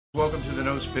Welcome to the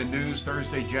No Spin News,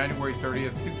 Thursday, January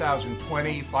 30th,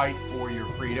 2020. Fight for your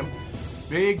freedom.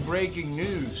 Big breaking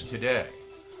news today.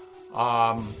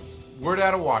 Word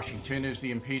out of Washington is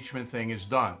the impeachment thing is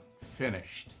done,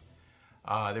 finished.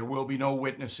 There will be no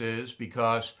witnesses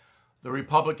because the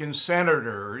Republican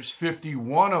senators,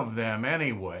 51 of them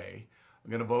anyway, are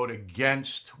going to vote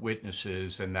against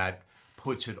witnesses, and that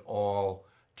puts it all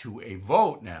to a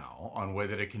vote now on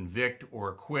whether to convict or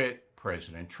acquit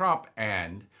President Trump.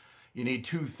 And you need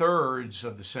 2/3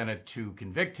 of the Senate to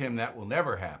convict him. That will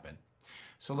never happen.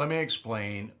 So let me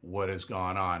explain what has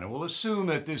gone on. And we'll assume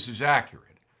that this is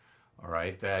accurate, all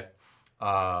right, that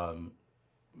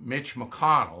Mitch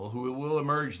McConnell, who will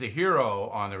emerge the hero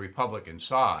on the Republican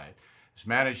side, has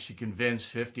managed to convince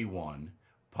 51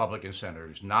 Republican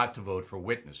senators not to vote for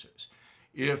witnesses.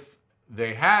 If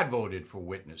they had voted for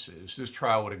witnesses, this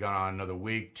trial would have gone on another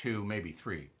week, 2, maybe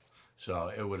 3. So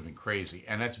it would have been crazy,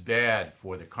 and that's bad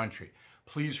for the country.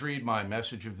 Please read my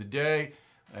message of the day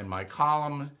and my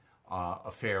column,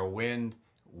 A Fair Wind,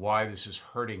 why this is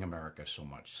hurting America so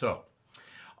much. So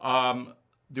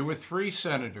there were 3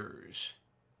 senators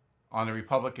on the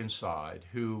Republican side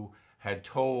who had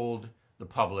told the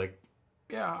public,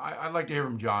 I'd like to hear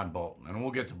from John Bolton, and we'll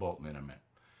get to Bolton in a minute.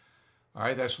 All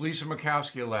right, that's Lisa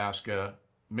Murkowski, Alaska,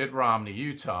 Mitt Romney,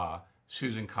 Utah,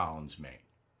 Susan Collins, Maine.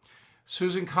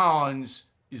 Susan Collins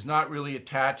is not really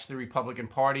attached to the Republican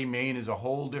Party. Maine is a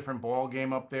whole different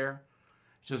ballgame up there.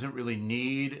 She doesn't really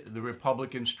need the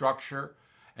Republican structure,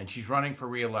 and she's running for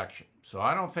re-election. So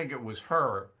I don't think it was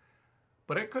her,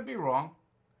 but it could be wrong.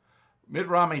 Mitt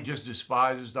Romney just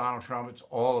despises Donald Trump. It's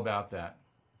all about that.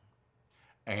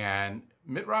 And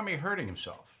Mitt Romney hurting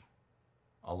himself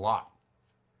a lot.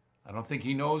 I don't think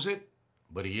he knows it,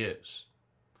 but he is.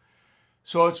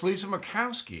 So it's Lisa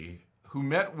Murkowski who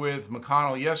met with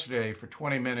McConnell yesterday for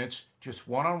 20 minutes, just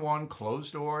one-on-one,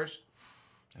 closed doors.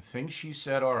 I think she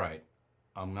said, all right,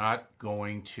 I'm not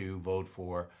going to vote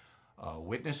for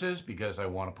witnesses because I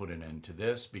want to put an end to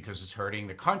this, because it's hurting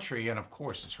the country, and of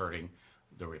course it's hurting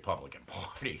the Republican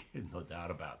Party, no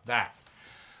doubt about that.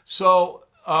 So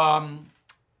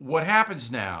what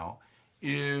happens now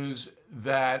is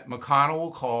that McConnell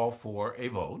will call for a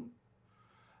vote.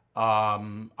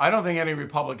 I don't think any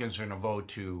Republicans are going to vote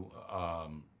to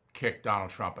kick Donald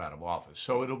Trump out of office.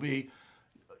 So it'll be,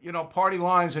 party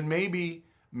lines, and maybe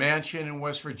Manchin in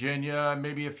West Virginia,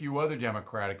 maybe a few other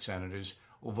Democratic senators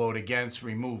will vote against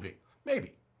removing.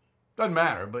 Maybe. Doesn't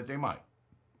matter, but they might.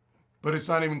 But it's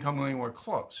not even coming anywhere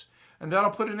close. And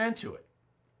that'll put an end to it.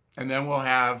 And then we'll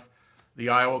have the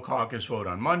Iowa caucus vote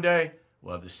on Monday.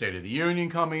 We'll have the State of the Union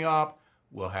coming up.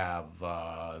 We'll have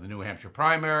the New Hampshire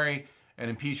primary. And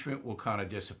impeachment will kind of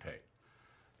dissipate.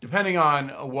 Depending on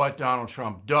what Donald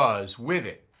Trump does with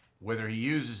it, whether he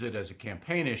uses it as a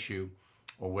campaign issue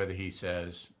or whether he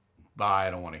says, bye, I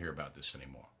don't want to hear about this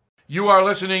anymore. You are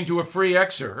listening to a free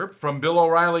excerpt from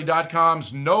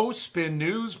BillO'Reilly.com's No Spin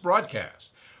News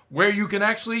broadcast, where you can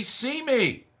actually see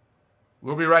me.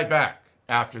 We'll be right back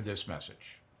after this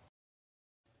message.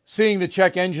 Seeing the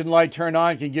check engine light turn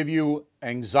on can give you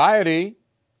anxiety,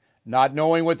 not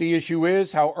knowing what the issue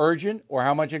is, how urgent, or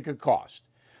how much it could cost.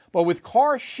 But with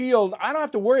Car Shield, I don't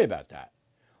have to worry about that.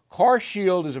 Car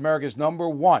Shield is America's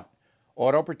 #1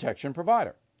 auto protection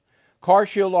provider. Car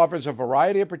Shield offers a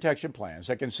variety of protection plans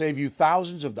that can save you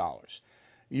thousands of dollars.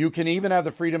 You can even have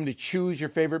the freedom to choose your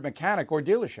favorite mechanic or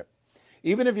dealership.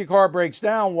 Even if your car breaks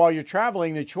down while you're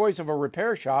traveling, the choice of a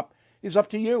repair shop is up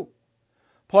to you.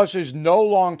 Plus, there's no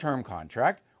long-term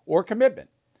contract or commitment.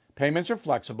 Payments are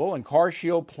flexible, and Car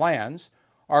Shield plans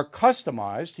are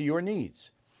customized to your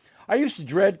needs. I used to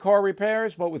dread car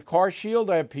repairs, but with Car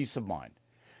Shield, I have peace of mind.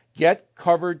 Get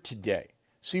covered today.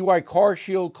 See why Car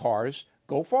Shield cars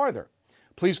go farther.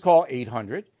 Please call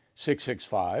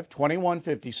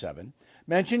 800-665-2157,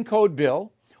 mention code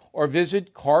BILL, or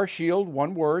visit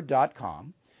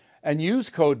carshieldoneword.com and use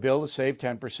code BILL to save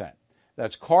 10%.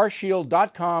 That's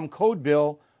carshield.com, code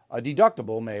BILL. A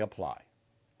deductible may apply.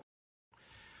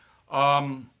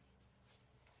 I'm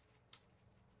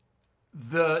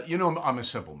a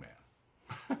simple man.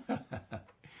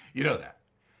 You know that.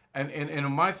 And in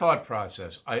my thought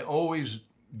process, I always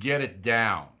get it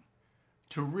down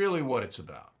to really what it's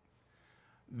about.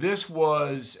 This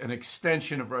was an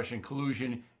extension of Russian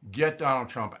collusion. Get Donald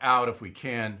Trump out if we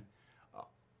can,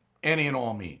 any and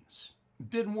all means. It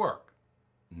didn't work.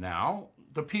 Now,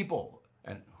 the people,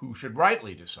 and who should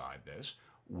rightly decide this,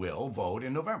 will vote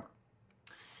in November.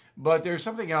 But there's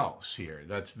something else here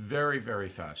that's very, very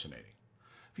fascinating.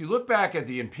 If you look back at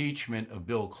the impeachment of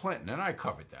Bill Clinton, and I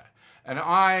covered that, and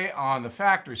I, on The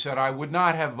Factor, said I would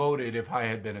not have voted if I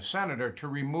had been a senator to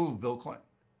remove Bill Clinton.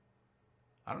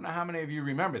 I don't know how many of you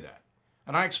remember that.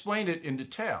 And I explained it in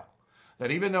detail,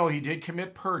 that even though he did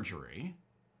commit perjury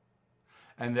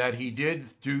and that he did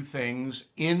do things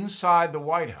inside the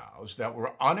White House that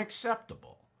were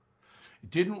unacceptable,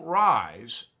 it didn't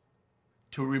rise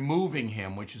to removing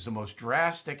him, which is the most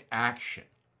drastic action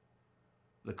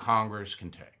the Congress can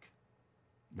take.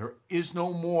 There is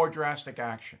no more drastic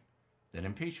action than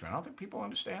impeachment. I don't think people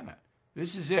understand that.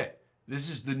 This is it. This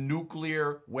is the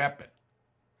nuclear weapon.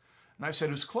 And I said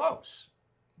it was close,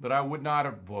 but I would not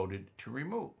have voted to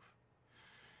remove.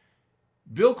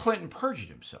 Bill Clinton perjured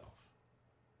himself,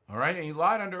 all right? And he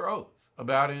lied under oath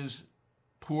about his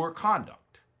poor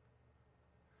conduct.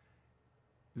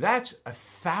 That's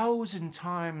 1,000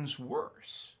 times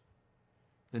worse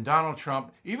than Donald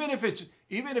Trump, even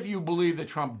if you believe that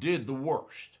Trump did the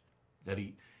worst, that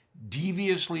he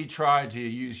deviously tried to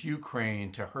use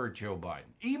Ukraine to hurt Joe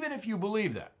Biden. Even if you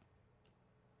believe that,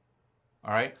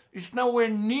 all right, it's nowhere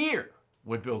near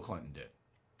what Bill Clinton did.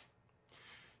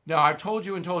 Now, I've told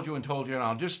you, and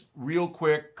I'll just real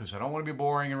quick, because I don't want to be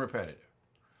boring and repetitive.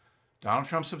 Donald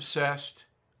Trump's obsessed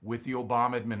with the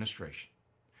Obama administration.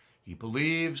 He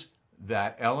believes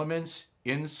that elements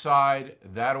inside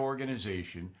that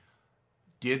organization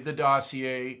did the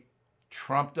dossier,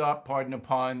 trumped up, pardon the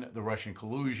pun, the Russian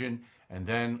collusion, and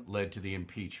then led to the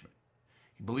impeachment.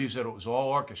 He believes that it was all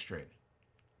orchestrated.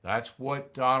 That's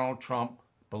what Donald Trump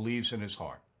believes in his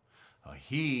heart.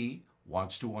 He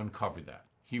wants to uncover that.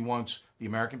 He wants the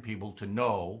American people to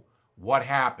know what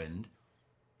happened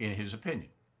in his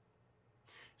opinion.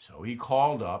 So he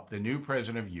called up the new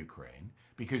president of Ukraine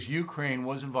because Ukraine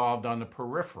was involved on the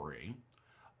periphery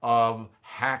of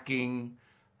hacking.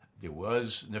 There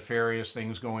was nefarious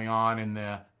things going on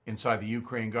inside the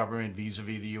Ukraine government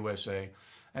vis-a-vis the USA.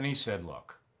 And he said,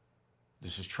 look,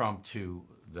 this is Trump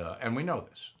and we know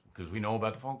this because we know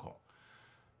about the phone call.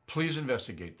 Please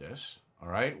investigate this, all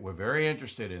right? We're very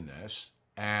interested in this,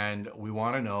 and we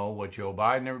want to know what Joe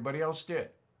Biden and everybody else did.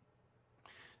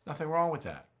 Nothing wrong with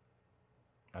that.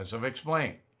 As I've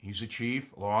explained, he's a chief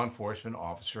law enforcement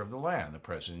officer of the land, the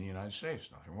president of the United States.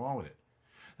 Nothing wrong with it.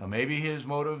 Now, maybe his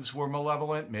motives were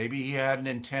malevolent. Maybe he had an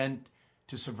intent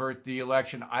to subvert the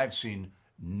election. I've seen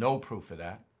no proof of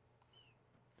that.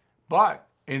 But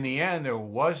in the end, there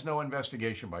was no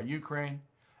investigation by Ukraine,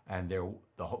 and the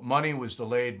money was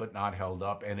delayed but not held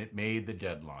up, and it made the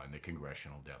deadline, the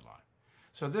congressional deadline.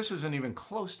 So this isn't even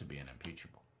close to being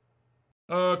impeachable.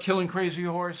 Killing Crazy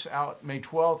Horse, out May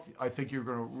 12th. I think you're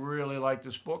going to really like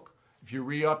this book. If you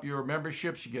re-up your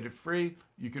memberships, you get it free.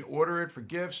 You can order it for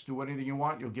gifts, do anything you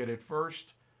want. You'll get it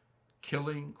first.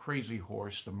 Killing Crazy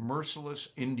Horse, The Merciless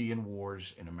Indian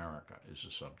Wars in America is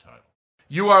the subtitle.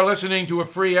 You are listening to a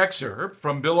free excerpt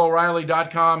from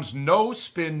BillO'Reilly.com's No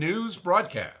Spin News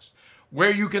broadcast,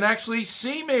 where you can actually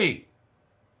see me.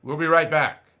 We'll be right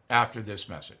back after this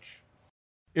message.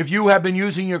 If you have been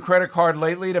using your credit card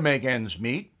lately to make ends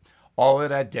meet, all of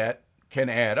that debt can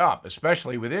add up,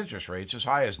 especially with interest rates as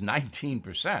high as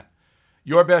 19%.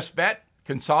 Your best bet?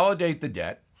 Consolidate the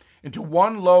debt into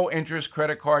one low-interest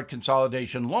credit card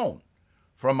consolidation loan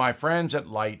from my friends at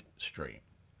Lightstream.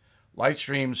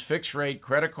 Lightstream's fixed-rate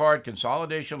credit card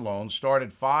consolidation loans start at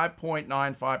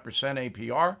 5.95%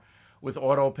 APR with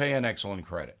auto-pay and excellent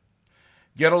credit.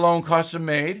 Get a loan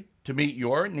custom-made to meet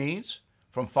your needs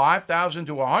from $5,000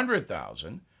 to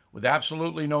 $100,000 with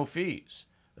absolutely no fees.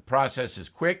 The process is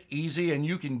quick, easy, and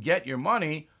you can get your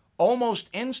money almost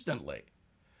instantly.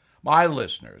 My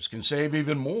listeners can save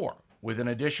even more with an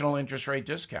additional interest rate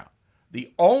discount.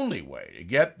 The only way to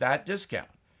get that discount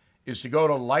is to go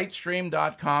to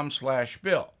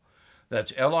lightstream.com/bill.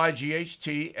 That's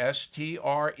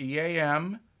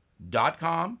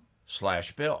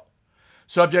lightstream.com/bill.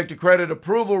 Subject to credit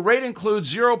approval, rate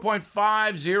includes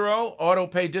 0.50 auto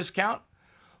pay discount.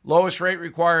 Lowest rate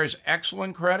requires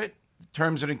excellent credit.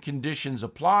 Terms and conditions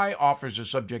apply. Offers are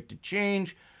subject to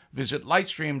change. Visit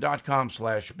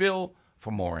lightstream.com/bill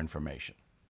for more information.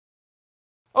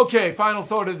 Okay, final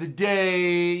thought of the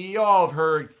day. You all have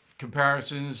heard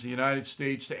comparisons, the United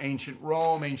States to ancient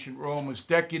Rome. Ancient Rome was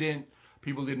decadent.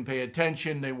 People didn't pay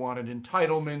attention. They wanted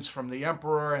entitlements from the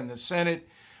emperor and the Senate.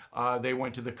 They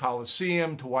went to the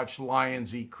Colosseum to watch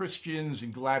lions eat Christians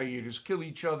and gladiators kill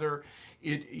each other.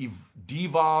 It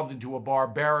devolved into a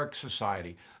barbaric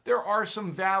society. There are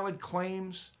some valid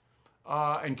claims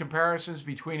and comparisons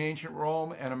between ancient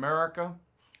Rome and America.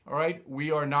 All right,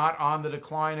 we are not on the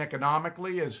decline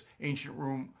economically as ancient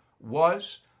Rome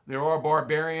was. There are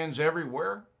barbarians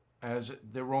everywhere, as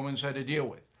the Romans had to deal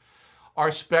with.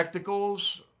 Our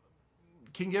spectacles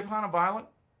can get kind of violent.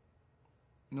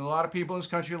 And a lot of people in this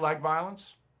country like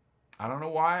violence. I don't know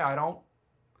why, I don't.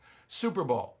 Super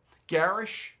Bowl.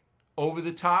 Garish, over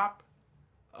the top,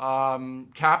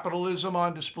 capitalism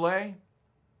on display.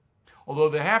 Although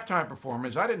the halftime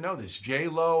performance, I didn't know this,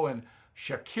 J-Lo and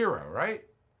Shakira, right?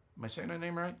 Am I saying her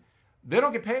name right? They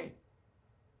don't get paid.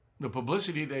 The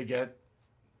publicity they get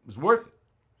is worth it.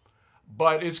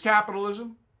 But it's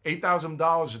capitalism,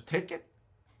 $8,000 a ticket.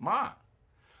 Come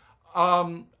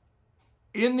on.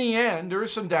 In the end, there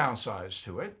is some downsides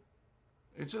to it.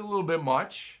 It's a little bit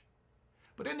much.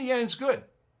 But in the end, it's good.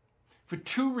 For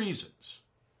two reasons.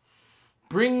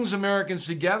 Brings Americans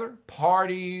together,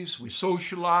 parties, we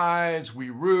socialize, we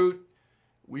root,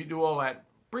 we do all that.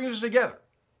 Brings us together.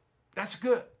 That's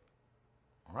good.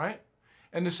 All right?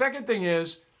 And the second thing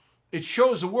is, it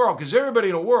shows the world, because everybody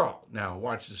in the world now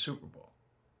watches the Super Bowl.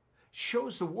 It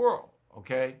shows the world,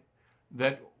 okay,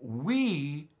 that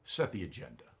we set the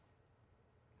agenda.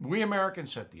 We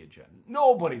Americans set the agenda.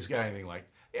 Nobody's got anything like,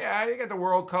 yeah, they got the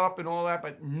World Cup and all that,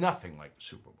 but nothing like the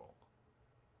Super Bowl.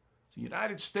 The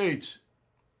United States,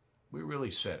 we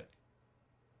really said it.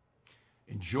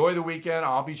 Enjoy the weekend.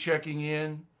 I'll be checking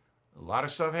in. A lot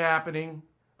of stuff happening.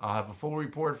 I'll have a full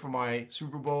report from my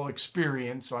Super Bowl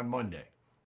experience on Monday.